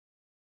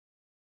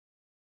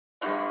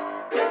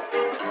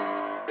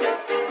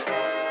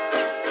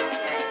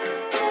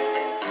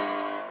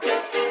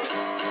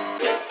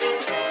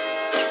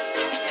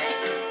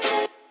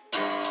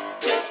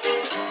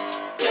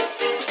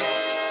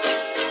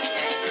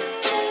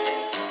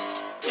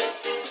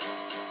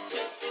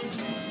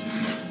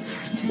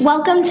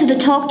Welcome to the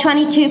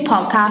Talk22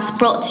 podcast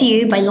brought to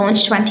you by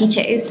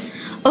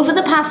Launch22. Over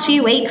the past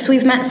few weeks,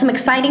 we've met some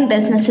exciting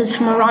businesses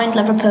from around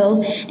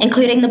Liverpool,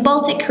 including the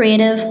Baltic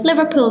Creative,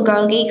 Liverpool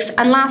Girl Geeks,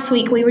 and last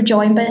week we were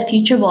joined by the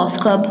Future Boss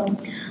Club.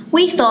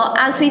 We thought,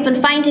 as we've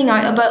been finding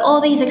out about all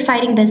these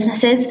exciting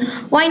businesses,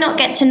 why not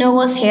get to know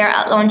us here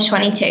at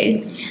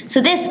Launch22?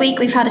 So this week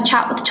we've had a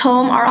chat with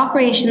Tom, our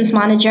operations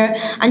manager,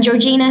 and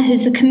Georgina,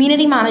 who's the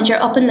community manager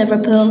up in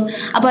Liverpool,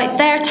 about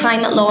their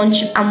time at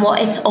Launch and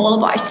what it's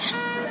all about.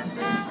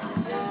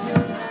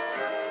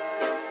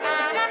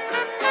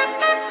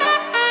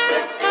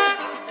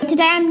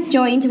 Today I'm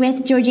joined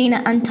with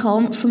Georgina and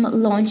Tom from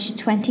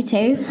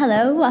Launch22.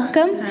 Hello,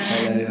 welcome.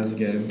 Hello, how's it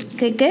going?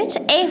 Good.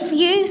 If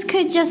you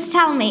could just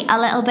tell me a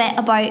little bit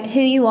about who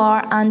you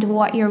are and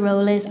what your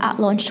role is at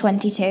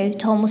Launch22.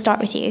 Tom, we'll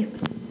start with you.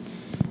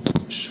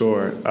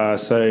 Sure.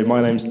 So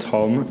my name's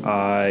Tom.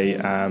 I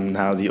am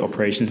now the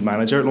operations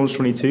manager at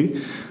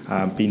Launch22.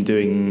 I've been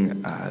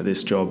doing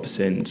this job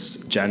since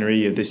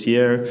January of this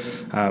year.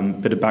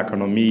 Bit of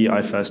background on me,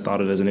 I first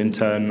started as an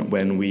intern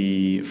when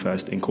we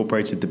first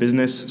incorporated the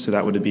business. So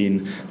that would have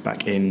been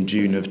back in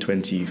June of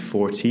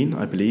 2014,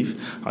 I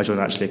believe. I joined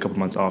actually a couple of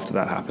months after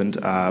that happened,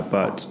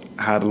 but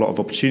had a lot of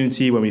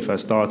opportunity when we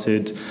first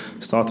started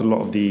a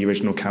lot of the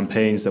original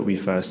campaigns that we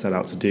first set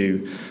out to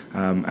do,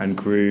 and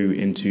grew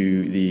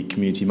into the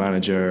community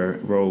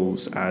manager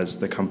roles as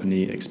the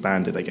company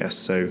expanded, I guess.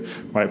 So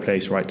right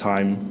place, right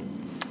time,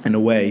 in a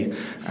way.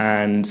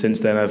 And since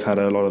then I've had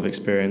a lot of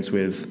experience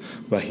with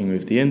working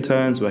with the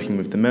interns, working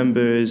with the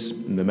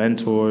members, the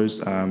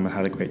mentors. I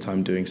had a great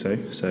time doing so.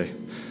 So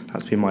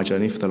that's been my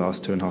journey for the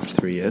last 2.5 to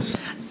 3 years.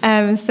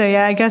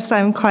 I guess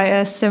I'm quite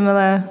a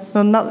similar,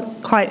 well,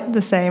 not quite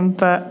the same,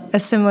 but a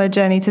similar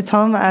journey to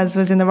Tom, as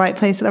was in the right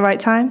place at the right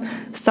time.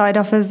 Started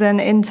off as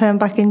an intern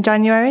back in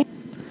January.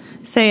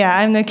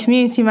 I'm the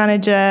community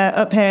manager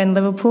up here in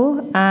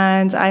Liverpool,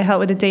 and I help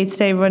with the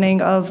day-to-day running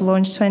of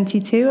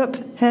Launch22 up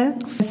here.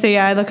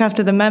 I look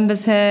after the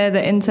members here,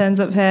 the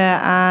interns up here,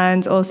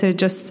 and also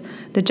just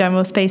the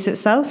general space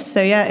itself.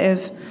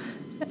 If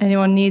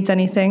anyone needs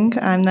anything,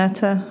 I'm there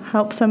to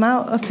help them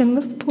out up in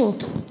Liverpool.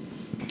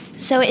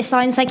 So it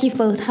sounds like you've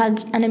both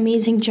had an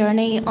amazing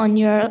journey on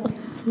your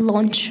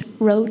launch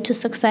road to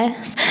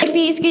success. If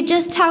you could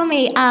just tell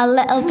me a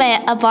little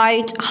bit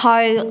about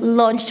how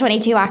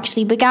Launch22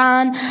 actually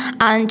began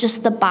and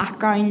just the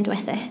background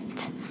with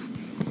it.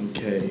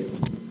 Okay,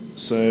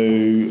 so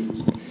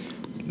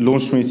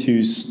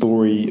Launch22's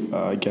story,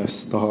 I guess,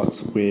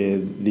 starts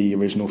with the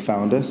original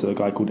founder, so a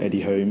guy called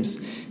Eddie Holmes.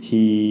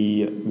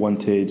 He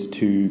wanted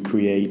to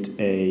create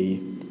a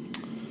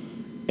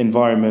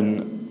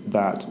environment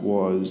that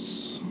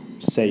was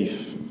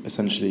safe,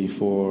 essentially,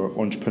 for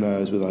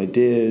entrepreneurs with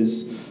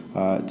ideas,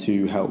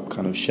 to help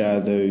kind of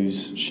share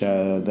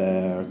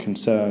their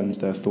concerns,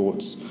 their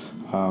thoughts,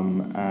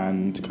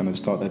 and kind of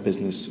start their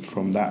business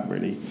from that,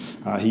 really.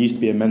 He used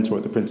to be a mentor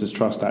at the Prince's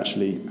Trust,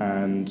 actually,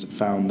 and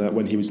found that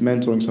when he was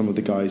mentoring some of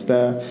the guys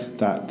there,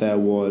 that there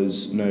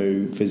was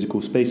no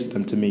physical space for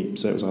them to meet.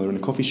 So it was either in a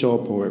coffee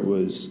shop or it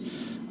was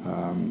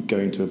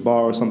going to a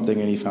bar or something,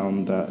 and he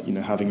found that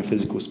having a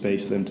physical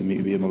space for them to meet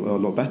would be a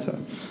lot better.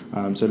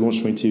 So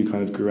Launch22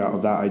 kind of grew out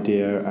of that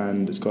idea,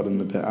 and it's gotten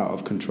a bit out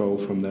of control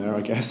from there,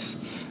 I guess.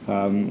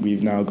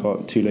 We've now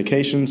got 2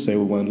 locations,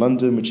 so one in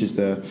London, which is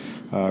the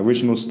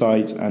original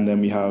site, and then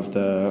we have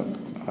the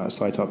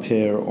site up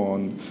here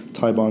on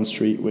Tybarn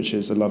Street, which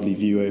is a lovely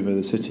view over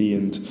the city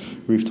and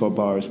rooftop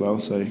bar as well,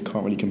 so you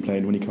can't really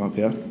complain when you come up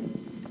here.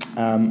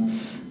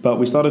 But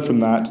we started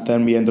from that.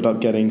 Then we ended up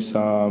getting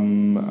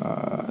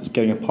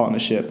a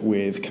partnership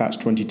with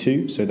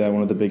Catch22. So they're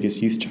one of the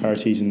biggest youth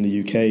charities in the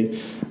UK,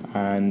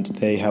 and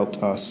they helped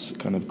us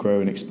kind of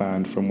grow and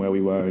expand from where we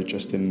were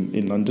just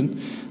in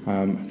London.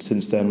 And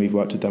since then, we've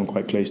worked with them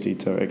quite closely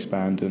to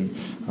expand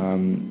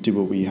and do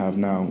what we have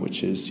now,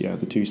 which is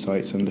the 2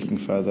 sites, and looking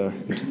further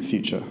into the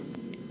future.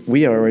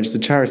 We are a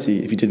registered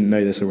charity, if you didn't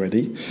know this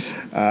already.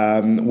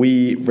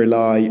 We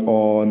rely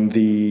on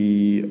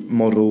the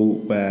model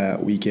where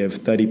we give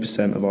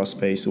 30% of our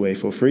space away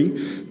for free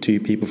to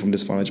people from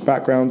disadvantaged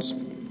backgrounds.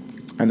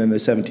 And then the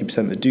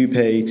 70% that do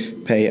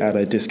pay at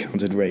a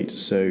discounted rate.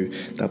 So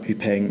they'll be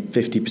paying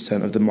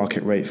 50% of the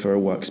market rate for a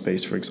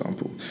workspace, for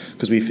example.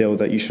 Because we feel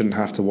that you shouldn't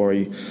have to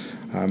worry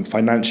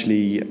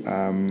financially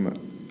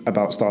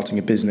about starting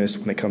a business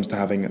when it comes to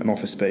having an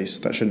office space.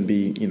 That shouldn't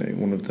be,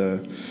 one of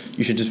the...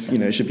 You should just,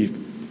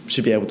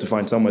 should be able to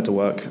find somewhere to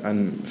work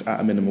and at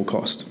a minimal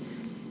cost.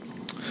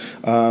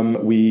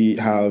 We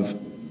have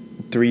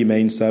 3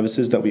 main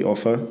services that we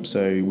offer.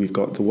 So we've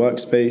got the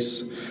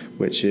workspace,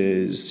 which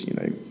is,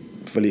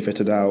 fully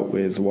fitted out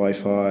with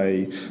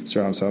Wi-Fi,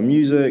 surround sound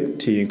music,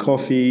 tea and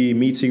coffee,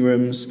 meeting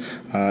rooms.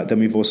 Then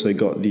we've also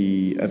got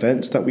the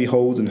events that we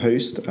hold and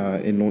host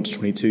in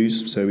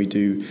Launch22s. So we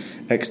do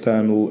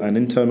external and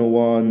internal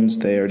ones.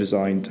 They are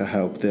designed to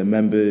help their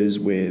members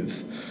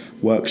with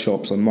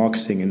workshops on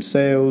marketing and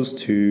sales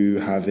to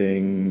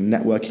having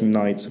networking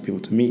nights for people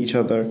to meet each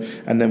other.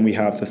 And then we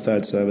have the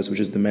third service, which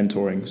is the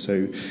mentoring.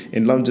 So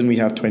in London, we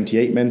have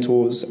 28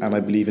 mentors, and I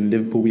believe in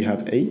Liverpool, we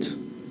have 8.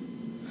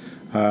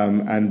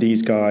 And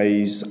these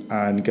guys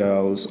and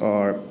girls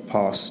are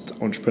past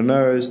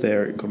entrepreneurs.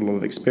 They've got a lot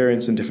of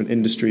experience in different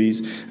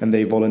industries, and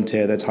they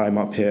volunteer their time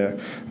up here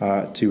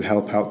to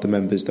help out the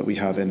members that we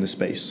have in the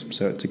space.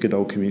 So it's a good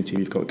old community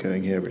we've got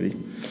going here, really.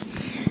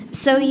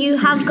 So you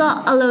have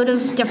got a load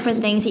of different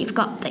things that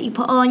you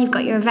put on. You've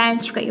got your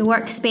events, you've got your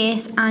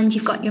workspace, and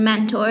you've got your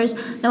mentors.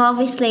 Now,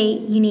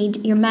 obviously, you need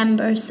your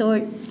members.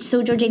 So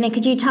Georgina,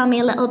 could you tell me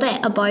a little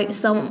bit about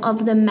some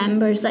of the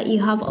members that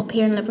you have up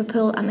here in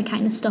Liverpool and the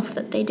kind of stuff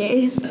that they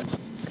do?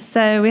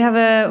 So we have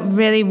a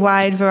really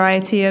wide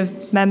variety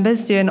of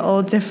members doing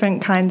all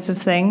different kinds of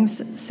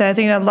things. So I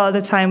think a lot of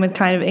the time with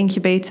kind of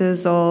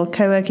incubators or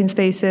co-working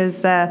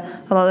spaces, they're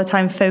a lot of the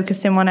time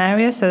focused in one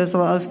area. So there's a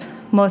lot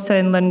of, more so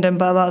in London,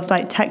 but a lot of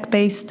like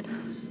tech-based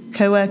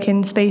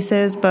co-working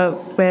spaces,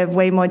 but we're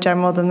way more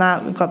general than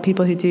that. We've got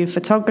people who do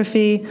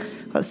photography,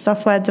 we've got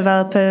software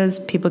developers,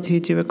 people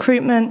who do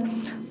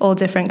recruitment, all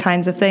different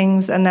kinds of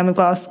things. And then we've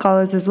got our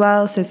scholars as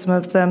well. So some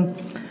of them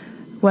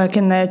work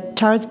in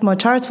the more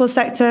charitable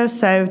sector.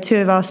 So 2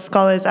 of our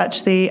scholars,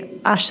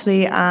 actually,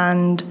 Ashley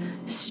and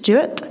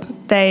Stuart,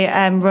 they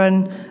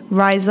run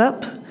Rise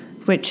Up,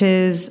 which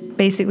is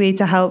basically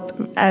to help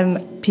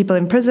people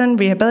in prison,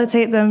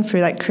 rehabilitate them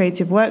through like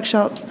creative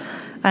workshops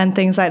and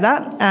things like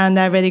that. And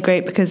they're really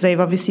great because they've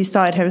obviously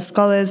started here as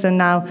scholars, and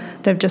now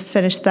they've just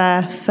finished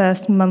their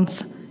first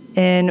month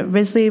in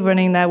Risley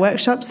running their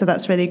workshop. So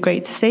that's really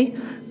great to see.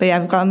 But yeah,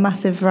 we've got a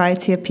massive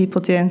variety of people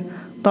doing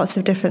lots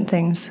of different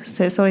things.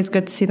 So it's always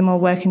good to see them all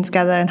working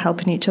together and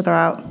helping each other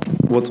out.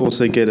 What's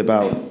also good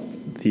about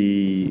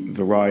the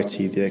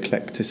variety, the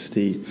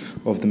eclecticity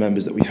of the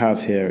members that we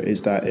have here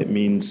is that it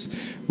means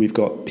we've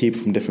got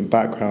people from different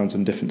backgrounds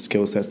and different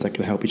skill sets that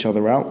can help each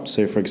other out.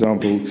 So, for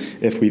example,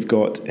 if we've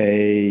got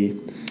a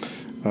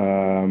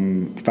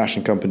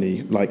fashion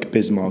company like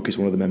Bismarck, who's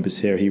one of the members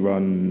here, he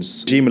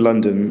runs Georgina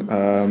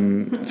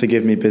London.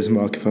 Forgive me,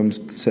 Bismarck, if I'm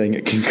saying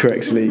it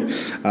incorrectly.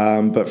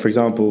 But for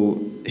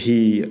example,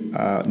 he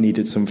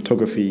needed some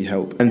photography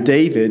help. And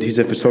David, who's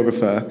a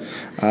photographer,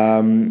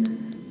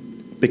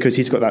 because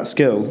he's got that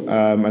skill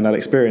and that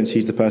experience,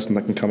 he's the person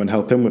that can come and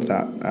help him with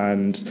that.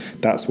 And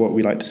that's what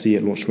we like to see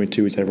at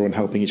Launch22, is everyone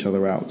helping each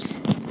other out.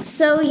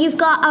 So you've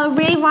got a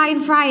really wide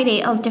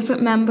variety of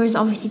different members,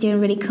 obviously doing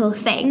really cool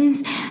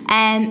things.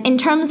 In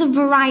terms of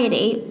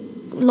variety,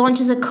 Launch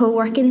is a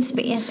co-working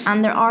space,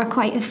 and there are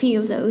quite a few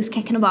of those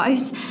kicking about.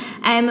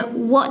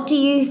 What do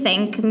you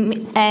think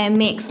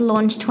makes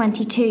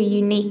Launch22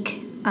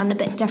 unique and a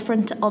bit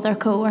different to other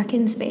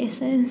co-working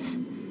spaces?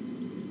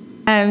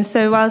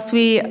 So whilst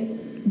we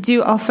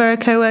do offer a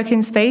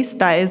co-working space,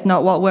 that is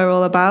not what we're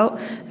all about.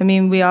 I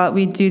mean,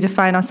 we do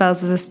define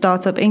ourselves as a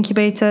startup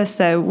incubator,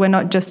 so we're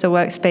not just a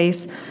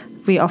workspace.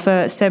 We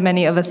offer so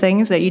many other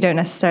things that you don't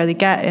necessarily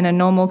get in a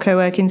normal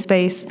co-working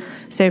space.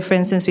 So, for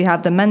instance, we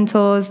have the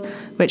mentors,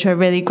 which are a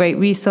really great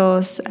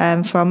resource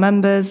for our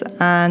members,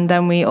 and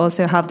then we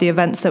also have the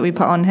events that we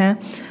put on here,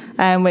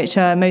 which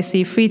are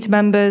mostly free to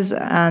members,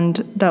 and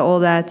they're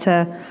all there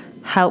to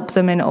help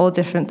them in all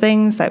different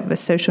things, like the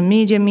social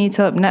media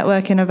meetup,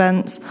 networking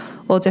events,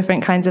 all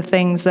different kinds of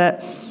things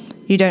that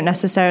you don't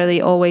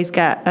necessarily always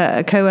get at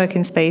a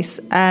co-working space.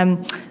 And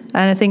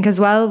I think as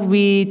well,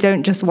 we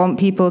don't just want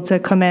people to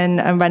come in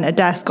and rent a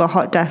desk or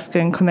hot desk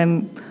and come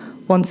in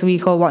once a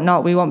week or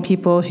whatnot. We want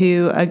people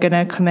who are going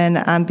to come in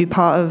and be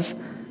part of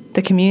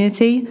the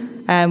community.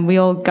 We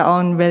all get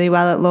on really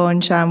well at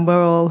Launch, and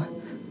we're all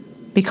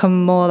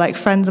become more like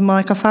friends and more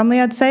like a family,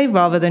 I'd say,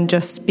 rather than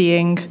just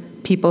being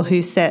people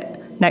who sit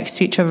next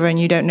to each other and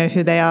you don't know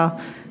who they are,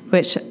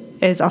 which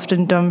is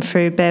often done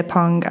through beer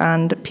pong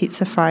and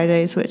pizza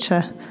Fridays, which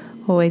are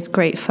always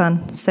great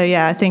fun. So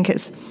yeah, I think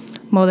it's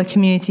more the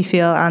community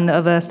feel and the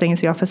other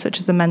things we offer, such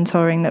as the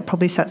mentoring, that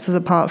probably sets us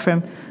apart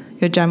from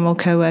your general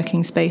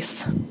co-working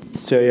space.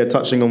 So yeah,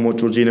 touching on what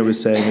Georgina was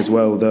saying as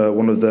well,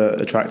 one of the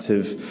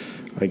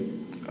attractive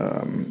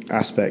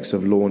aspects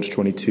of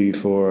Launch22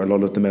 for a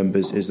lot of the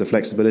members is the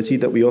flexibility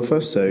that we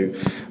offer. So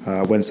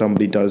when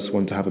somebody does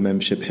want to have a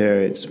membership here,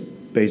 it's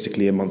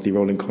basically a monthly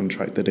rolling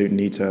contract. They don't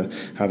need to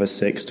have a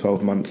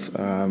 6-12 month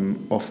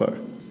offer.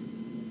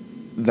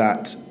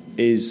 That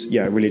is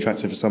really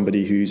attractive for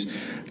somebody who's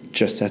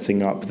just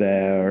setting up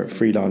their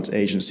freelance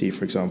agency,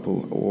 for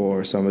example,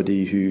 or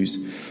somebody who's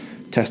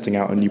testing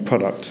out a new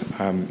product,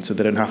 so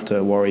they don't have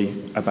to worry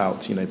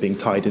about being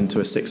tied into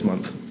a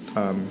 6-month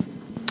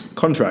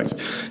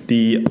contract.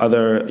 The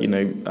other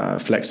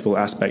flexible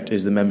aspect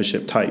is the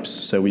membership types.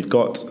 So we've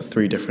got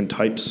 3 different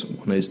types.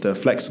 One is the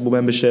flexible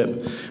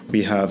membership,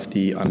 we have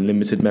the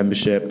unlimited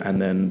membership,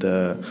 and then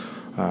the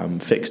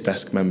fixed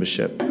desk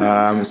membership.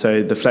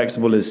 So the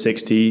flexible is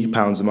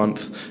 £60 a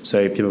month,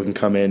 so people can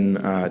come in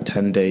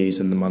 10 days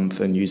in the month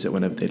and use it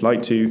whenever they'd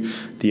like to.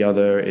 The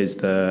other is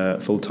the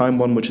full-time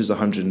one, which is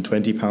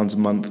 £120 a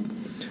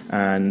month,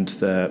 and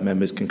the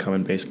members can come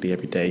in basically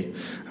every day.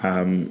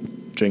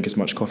 drink as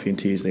much coffee and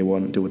tea as they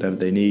want, do whatever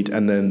they need.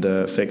 And then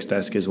the fixed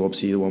desk is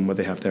obviously the one where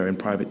they have their own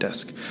private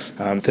desk.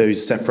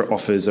 Those separate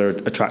offers are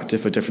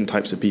attractive for different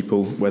types of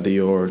people, whether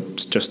you're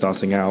just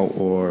starting out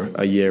or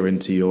a year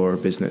into your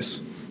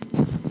business.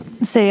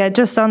 So yeah,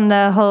 just on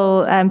the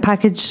whole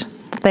package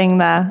thing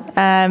there,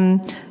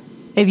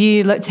 if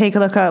you take a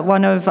look at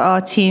one of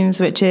our teams,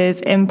 which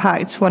is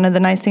Impact, one of the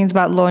nice things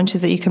about Launch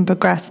is that you can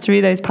progress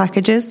through those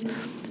packages.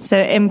 So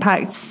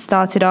Impact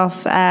started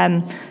off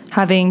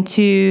having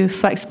 2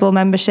 flexible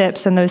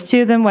memberships, and there was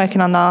 2 of them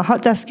working on our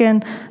hot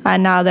desking,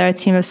 and now they're a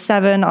team of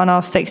 7 on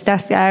our fixed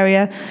desk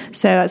area.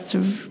 So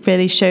that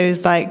really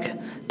shows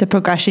the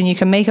progression you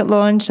can make at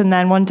Launch, and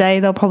then one day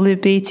they'll probably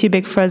be too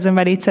big for us and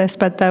ready to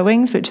spread their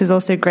wings, which is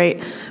also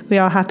great. We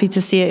are happy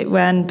to see it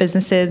when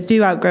businesses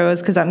do outgrow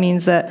us, because that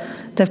means that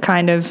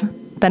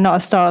they're not a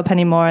startup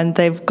anymore and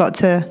they're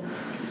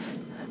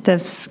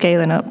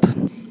scaling up.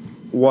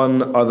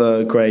 One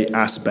other great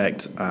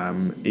aspect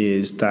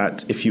is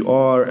that if you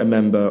are a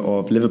member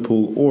of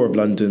Liverpool or of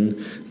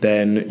London,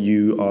 then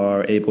you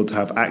are able to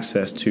have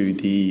access to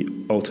the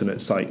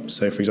alternate site.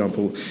 So, for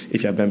example,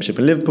 if you have membership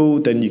in Liverpool,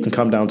 then you can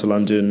come down to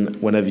London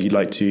whenever you'd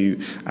like to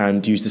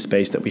and use the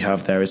space that we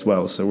have there as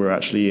well. So we're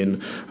actually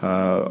in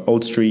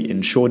Old Street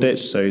in Shoreditch,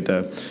 so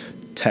the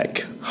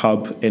tech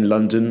hub in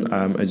London,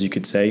 as you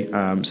could say.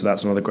 So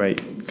that's another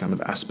great kind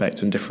of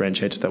aspect and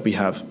differentiator that we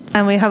have.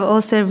 And we have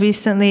also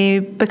recently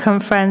become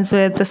friends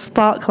with the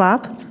Spark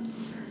Lab,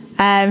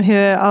 who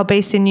are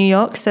based in New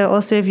York. So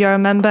also if you're a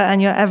member and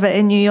you're ever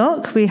in New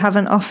York, we have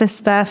an office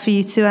there for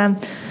you to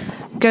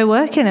go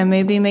work in and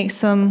maybe make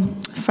some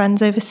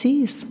friends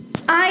overseas.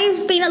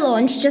 I've been at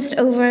Launch just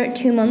over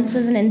 2 months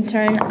as an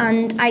intern,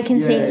 and I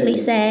can safely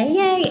say,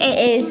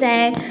 it is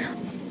a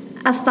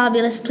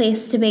fabulous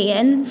place to be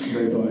in.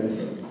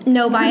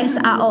 No bias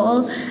at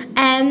all.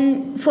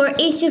 For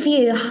each of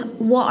you,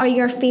 what are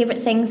your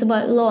favourite things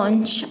about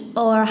Launch,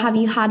 or have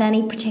you had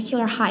any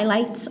particular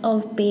highlights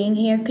of being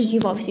here? Because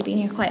you've obviously been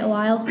here quite a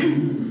while.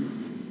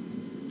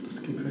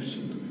 That's a good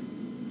question.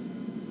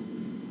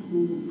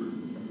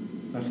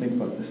 I have to think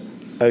about this.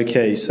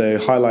 Okay, so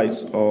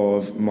highlights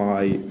of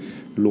my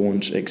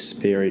Launch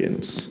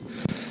experience.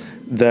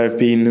 There have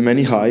been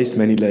many highs,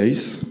 many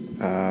lows.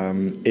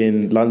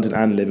 In London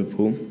and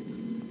Liverpool.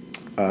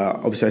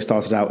 Obviously, I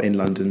started out in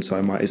London, so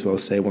I might as well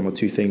say 1 or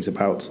 2 things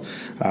about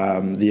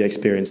the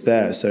experience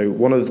there. So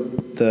one of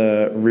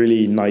the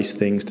really nice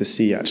things to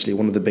see, actually,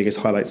 one of the biggest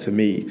highlights for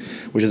me,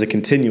 which is a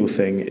continual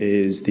thing,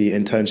 is the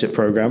internship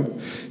program.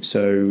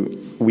 So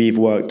we've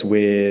worked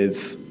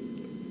with...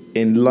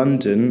 In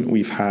London,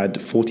 we've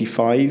had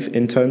 45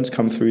 interns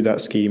come through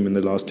that scheme in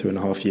the last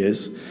 2.5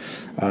 years.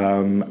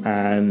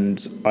 And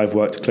I've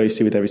worked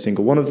closely with every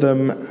single one of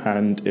them,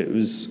 and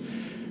it's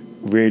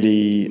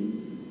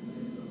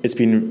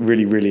been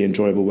really, really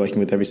enjoyable working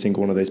with every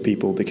single one of those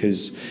people,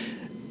 because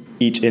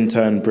each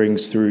intern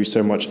brings through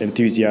so much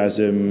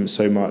enthusiasm,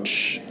 so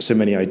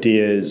many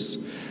ideas,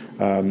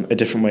 a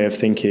different way of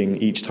thinking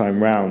each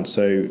time round.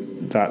 So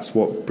that's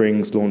what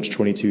brings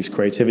Launch22's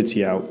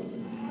creativity out.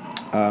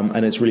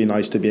 And it's really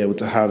nice to be able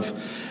to have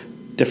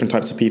different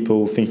types of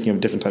people thinking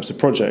of different types of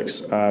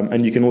projects.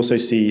 And you can also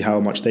see how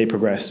much they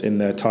progress in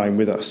their time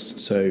with us.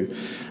 So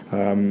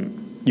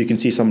you can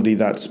see somebody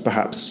that's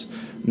perhaps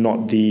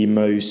not the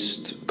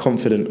most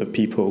confident of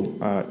people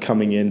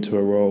coming into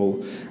a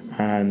role,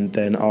 and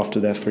then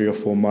after their 3 or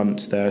 4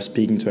 months, they're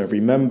speaking to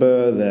every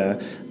member,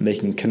 they're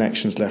making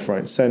connections left, right,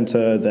 and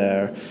centre,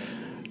 they're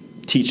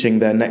teaching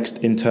their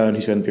next intern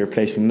who's going to be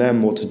replacing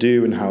them what to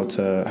do and how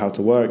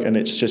to work. And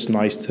it's just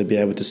nice to be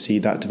able to see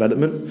that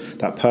development,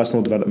 that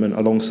personal development,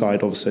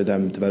 alongside also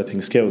them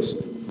developing skills.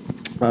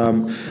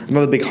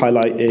 Another big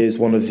highlight is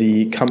one of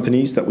the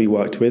companies that we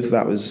worked with.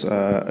 That was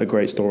a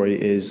great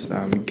story, is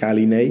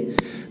Galline.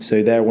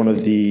 So they're one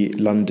of the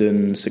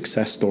London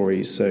success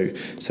stories. So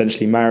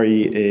essentially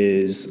Mary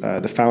is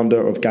the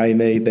founder of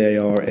Galline. They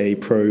are a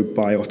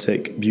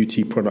probiotic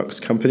beauty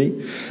products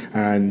company.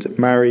 And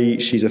Mary,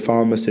 she's a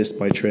pharmacist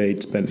by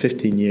trade, spent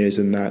 15 years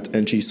in that,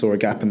 and she saw a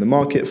gap in the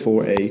market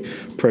for a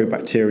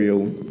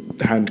probacterial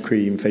hand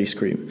cream, face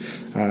cream.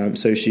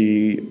 So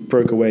she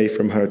broke away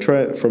from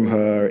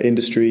her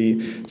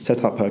industry,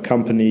 set up her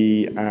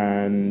company,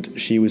 and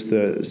she was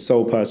the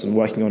sole person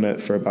working on it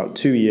for about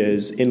 2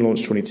 years in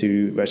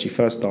Launch22, where she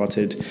first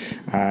started,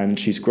 and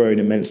she's grown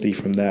immensely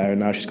from there.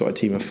 And now she's got a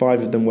team of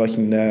 5 of them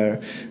working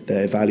there.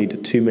 They're valued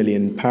at £2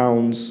 million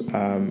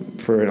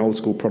for an old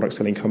school product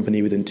selling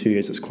company within 2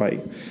 years. It's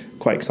quite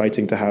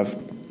exciting to have.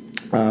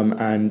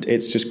 And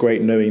it's just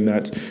great knowing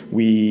that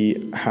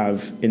we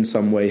have in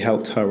some way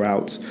helped her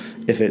out,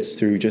 if it's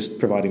through just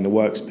providing the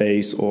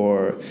workspace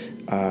or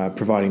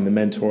providing the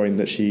mentoring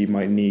that she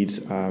might need.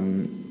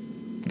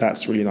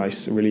 That's really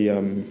nice. Really,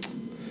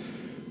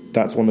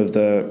 that's one of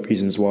the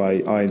reasons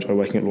why I enjoy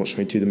working at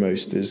Launch22 the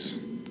most, is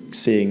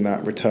seeing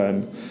that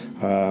return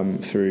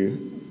through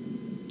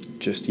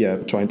just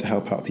trying to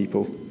help out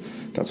people.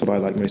 That's what I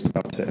like most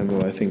about it, and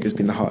what I think has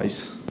been the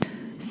highs.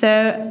 So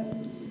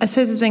I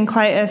suppose there's been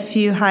quite a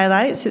few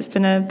highlights. It's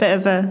been a bit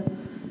of a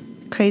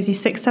crazy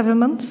 6-7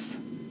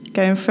 months.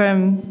 going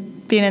from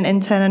being an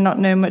intern and not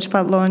knowing much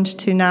about Launch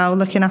to now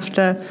looking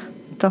after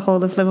the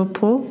whole of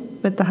Liverpool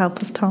with the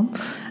help of Tom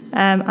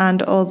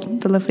and all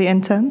the lovely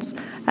interns.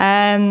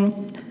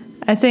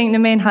 I think the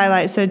main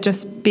highlights are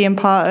just being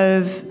part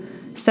of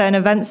certain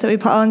events that we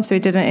put on. So we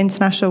did an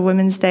International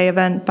Women's Day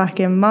event back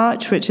in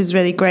March, which was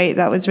really great.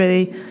 That was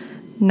really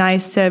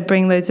nice to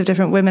bring loads of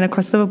different women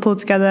across Liverpool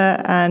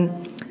together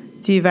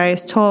and do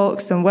various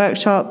talks and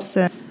workshops.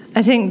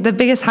 I think the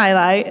biggest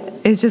highlight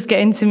is just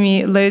getting to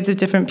meet loads of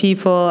different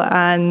people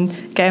and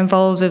get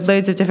involved with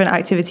loads of different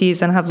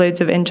activities and have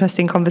loads of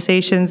interesting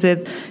conversations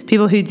with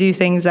people who do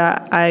things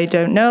that I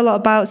don't know a lot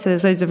about. So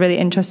there's loads of really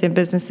interesting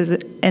businesses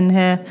in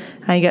here,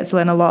 and you get to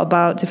learn a lot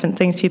about different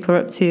things people are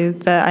up to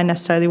that I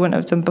necessarily wouldn't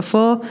have done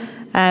before.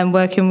 And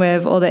working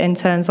with all the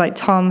interns like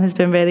Tom has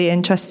been really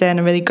interesting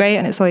and really great,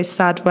 and it's always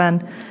sad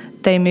when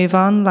they move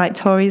on, like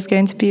Tori's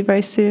going to be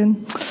very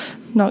soon.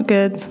 Not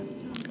good.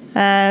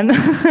 But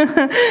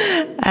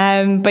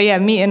yeah,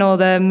 meeting all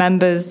the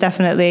members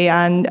definitely,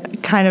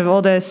 and kind of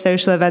all the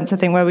social events I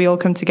think where we all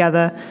come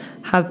together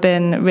have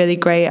been really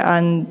great,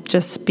 and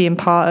just being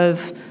part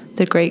of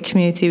the great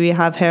community we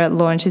have here at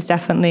Launch is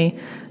definitely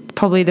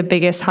probably the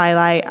biggest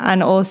highlight.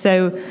 And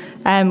also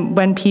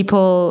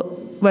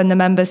when the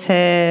members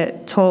here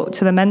talk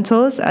to the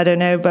mentors, I don't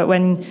know, but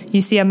when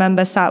you see a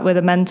member sat with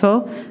a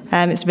mentor,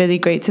 it's really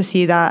great to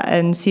see that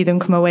and see them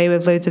come away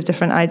with loads of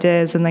different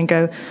ideas and then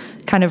go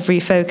kind of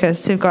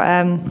refocus. We've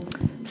got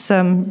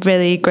some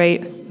really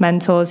great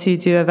mentors who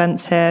do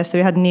events here. So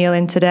we had Neil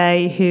in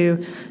today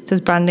who does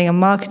branding and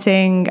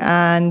marketing,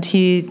 and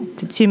he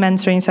did 2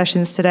 mentoring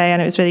sessions today,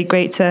 and it was really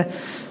great to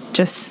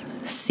just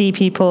see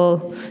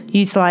people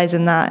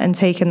utilising that and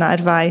taking that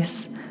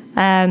advice.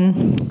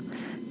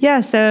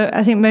 Yeah, so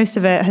I think most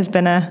of it has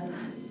been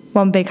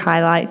one big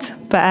highlight.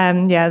 But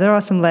yeah, there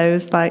are some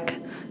lows, like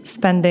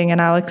spending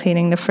an hour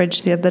cleaning the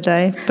fridge the other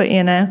day, but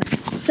you know.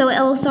 So it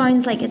all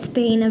sounds like it's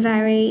been a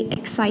very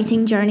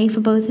exciting journey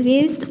for both of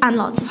you, and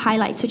lots of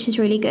highlights, which is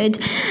really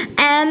good.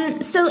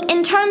 So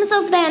in terms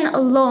of then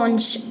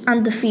Launch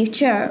and the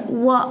future,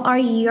 what are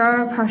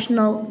your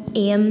personal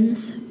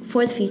aims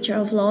for the future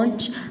of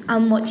Launch,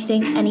 and what do you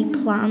think any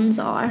plans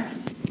are?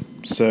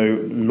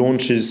 So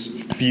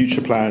Launch's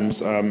future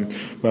plans,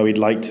 where we'd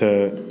like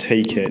to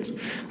take it.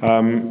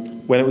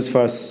 When it was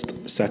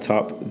first set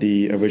up,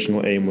 the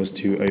original aim was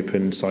to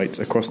open sites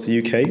across the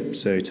UK,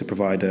 so to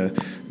provide a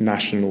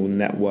national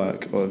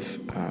network of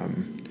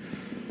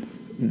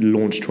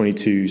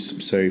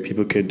Launch22s, so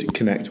people could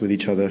connect with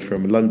each other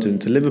from London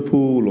to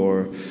Liverpool,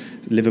 or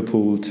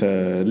Liverpool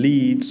to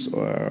Leeds,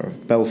 or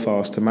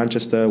Belfast to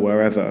Manchester,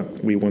 wherever.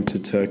 We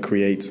wanted to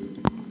create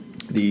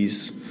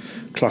these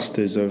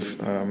clusters of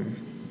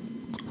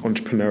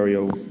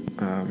entrepreneurial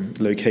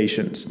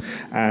locations,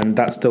 and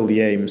that's still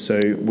the aim. So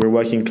we're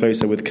working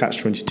closer with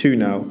Catch22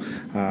 now,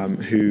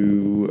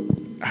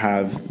 who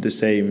have the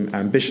same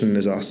ambition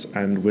as us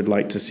and would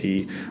like to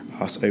see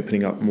us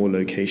opening up more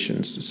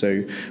locations.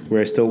 So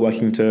we're still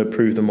working to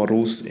prove the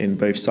models in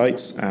both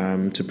sites,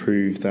 to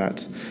prove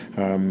that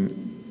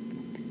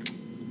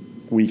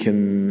we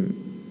can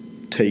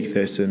take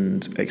this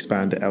and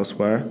expand it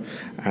elsewhere,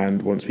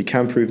 and once we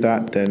can prove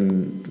that,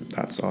 then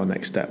that's our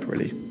next step,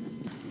 really.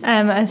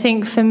 I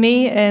think for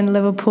me in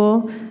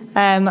Liverpool,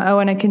 I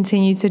want to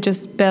continue to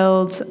just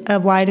build a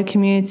wider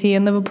community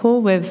in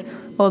Liverpool with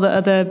all the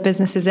other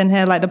businesses in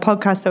here, like the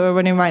podcast that we're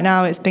running right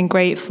now. It's been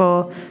great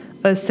for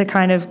us to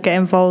kind of get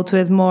involved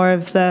with more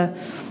of the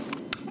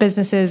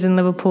businesses in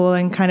Liverpool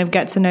and kind of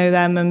get to know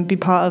them and be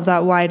part of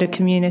that wider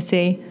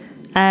community.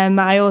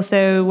 I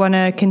also want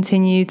to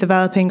continue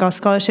developing our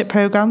scholarship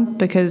program,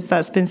 because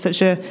that's been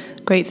such a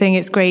great thing.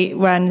 It's great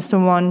when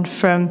someone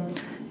from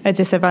a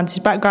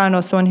disadvantaged background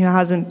or someone who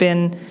hasn't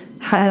been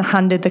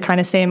handed the kind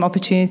of same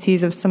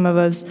opportunities of some of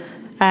us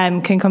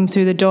can come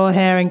through the door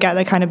here and get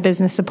the kind of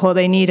business support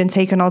they need and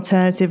take an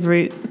alternative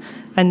route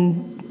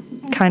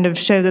and kind of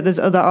show that there's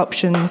other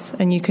options,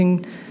 and you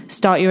can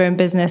start your own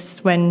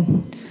business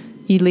when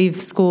you leave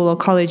school or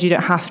college. You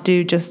don't have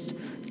to just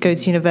go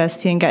to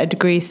university and get a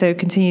degree. So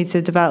continue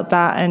to develop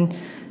that and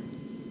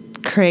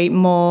create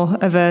more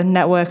of a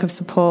network of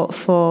support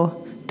for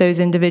those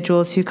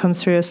individuals who come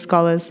through as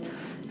scholars.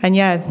 And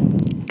yeah,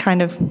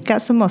 kind of get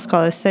some more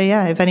scholars. So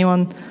yeah, if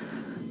anyone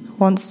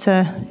wants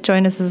to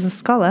join us as a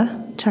scholar,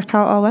 check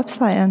out our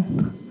website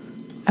and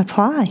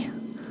apply.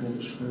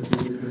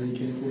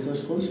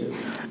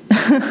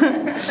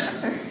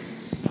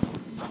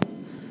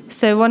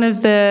 So one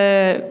of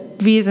the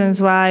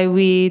reasons why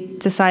we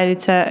decided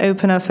to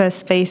open up a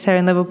space here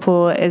in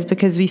Liverpool is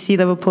because we see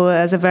Liverpool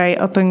as a very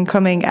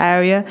up-and-coming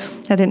area.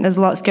 I think there's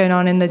lots going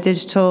on in the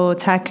digital,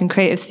 tech and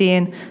creative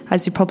scene,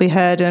 as you probably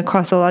heard, and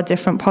across all our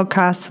different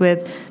podcasts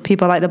with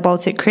people like the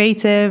Baltic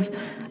Creative.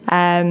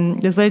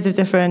 There's loads of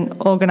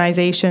different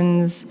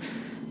organisations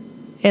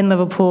in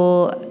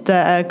Liverpool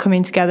that are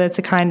coming together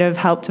to kind of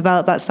help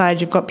develop that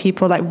side. You've got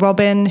people like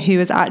Robin, who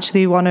was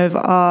actually one of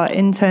our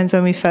interns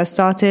when we first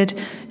started,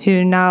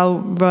 who now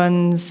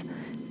runs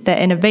the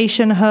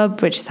innovation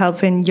hub, which is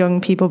helping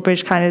young people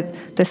bridge kind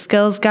of the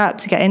skills gap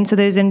to get into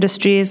those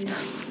industries.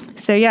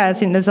 So yeah, I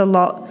think there's a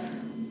lot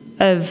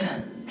of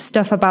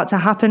stuff about to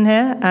happen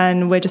here,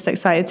 and we're just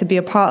excited to be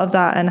a part of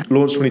that. And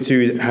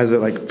Launch22 has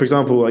for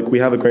example, we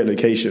have a great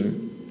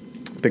location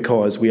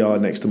because we are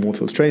next to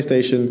Moorfields train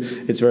station.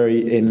 It's very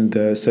in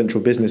the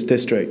central business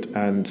district,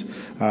 and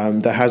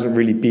there hasn't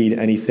really been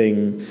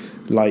anything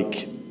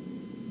like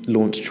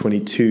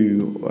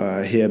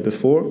Launch22 here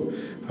before,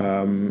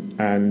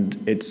 and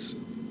it's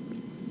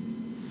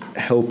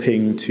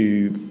helping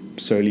to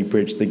slowly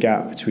bridge the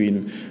gap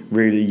between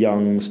really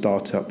young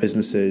startup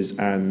businesses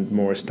and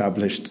more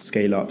established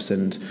scale-ups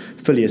and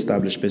fully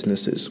established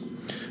businesses.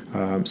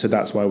 So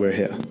that's why we're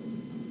here.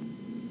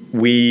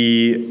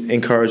 We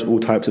encourage all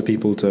types of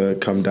people to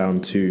come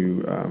down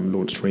to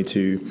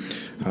Launch22.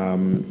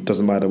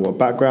 Doesn't matter what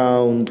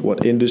background,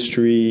 what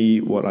industry,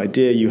 what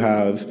idea you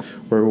have.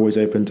 We're always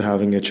open to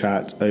having a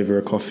chat over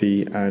a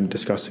coffee and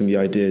discussing the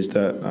ideas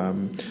that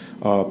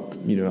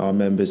our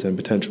members and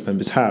potential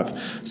members have.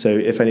 So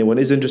if anyone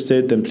is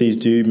interested, then please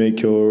do make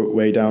your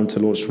way down to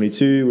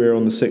Launch22. We're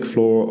on the 6th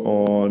floor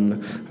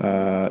on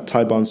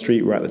Tybarn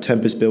Street. We're at the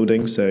Tempest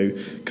building, so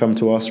come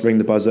to us, ring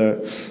the buzzer.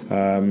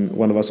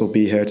 One of us will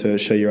be here to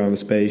show you around the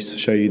space,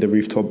 show you the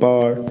rooftop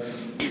bar.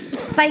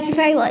 Thank you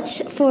very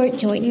much for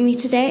joining me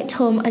today,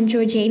 Tom and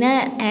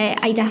Georgina.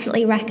 I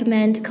definitely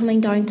recommend coming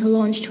down to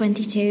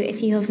Launch22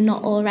 if you have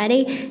not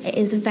already. It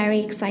is a very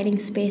exciting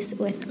space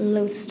with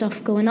loads of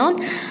stuff going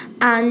on.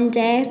 And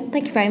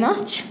thank you very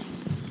much.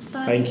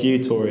 Bye. Thank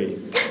you, Tori.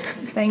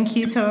 Thank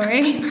you,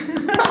 Tori.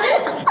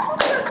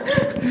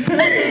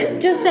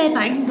 Just say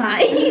thanks,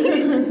 bye.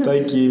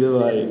 Thank you,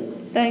 bye-bye.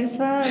 Thanks,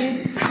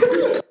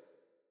 bye.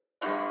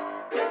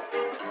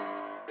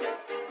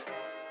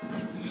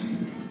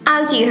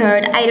 As you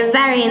heard, I had a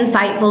very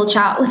insightful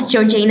chat with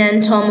Georgina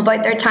and Tom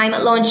about their time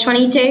at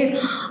Launch22.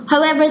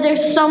 However,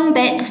 there's some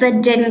bits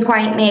that didn't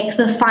quite make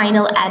the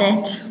final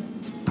edit.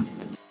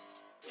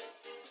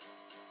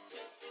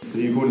 Are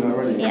you recording that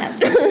already? Yeah.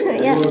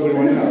 Yeah.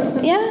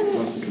 Yeah.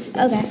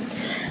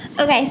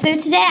 Okay, so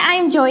today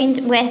I'm joined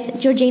with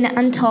Georgina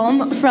and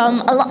Tom from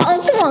a lot.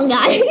 Oh, come on,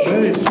 guys.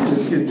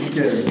 It's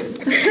good.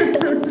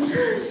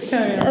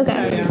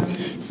 Okay.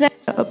 So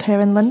up here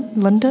in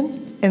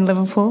London, in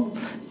Liverpool,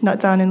 not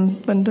down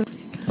in London.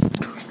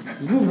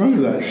 There's nothing wrong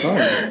with that,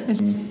 it's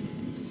fine.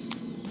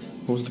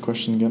 What was the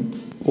question again?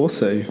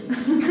 Also,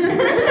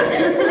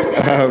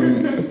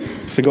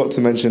 forgot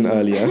to mention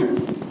earlier,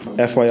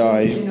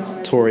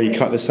 FYI, Tori,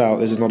 cut this out,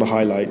 this is not a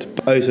highlight.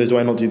 Oh, so do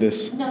I not do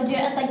this? no, do it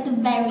at like the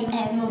very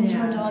end once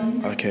we're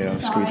done. Okay, I'll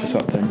screw this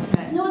up then.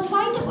 No, it's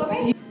fine, don't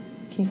worry.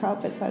 Can you cut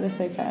up bits like this,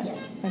 okay?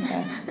 Yes.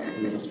 Okay.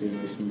 That must be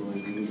nice and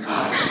annoying. I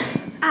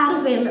had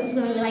a feeling it was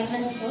going to be like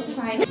this, so it's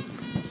fine.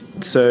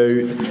 So,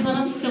 I'm going to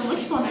have so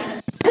much fun at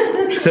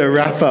it. to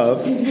wrap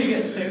up,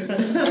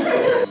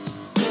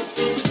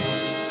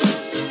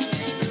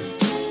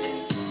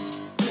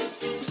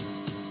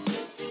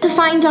 To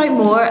find out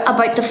more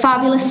about the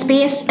fabulous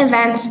space,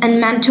 events and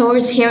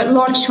mentors here at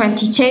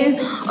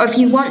Launch22, or if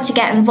you want to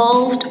get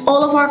involved,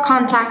 all of our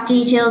contact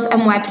details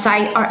and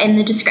website are in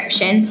the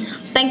description.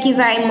 Thank you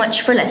very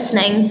much for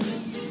listening.